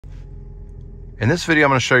In this video, I'm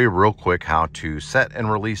going to show you real quick how to set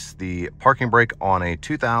and release the parking brake on a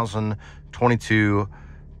 2022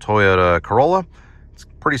 Toyota Corolla. It's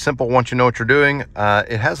pretty simple once you know what you're doing.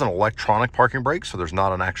 It has an electronic parking brake, so there's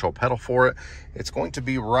not an actual pedal for it. It's going to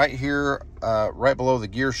be right here, right below the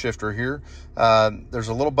gear shifter here. There's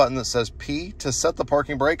a little button that says P to set the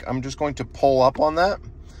parking brake. I'm just going to pull up on that.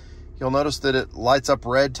 You'll notice that it lights up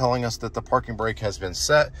red, telling us that the parking brake has been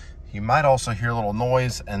set. You might also hear a little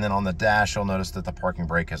noise, and then on the dash, you'll notice that the parking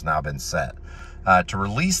brake has now been set. To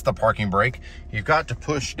release the parking brake, you've got to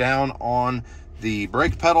push down on the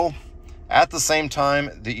brake pedal at the same time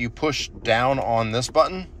that you push down on this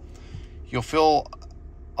button. You'll feel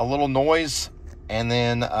a little noise, and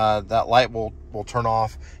then that light will turn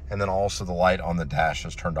off, and then also the light on the dash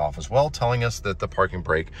is turned off as well, telling us that the parking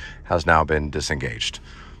brake has now been disengaged.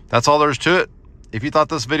 That's all there is to it. If you thought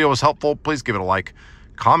this video was helpful, please give it a like.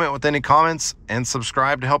 Comment with any comments and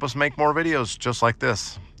subscribe to help us make more videos just like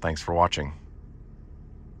this. Thanks for watching.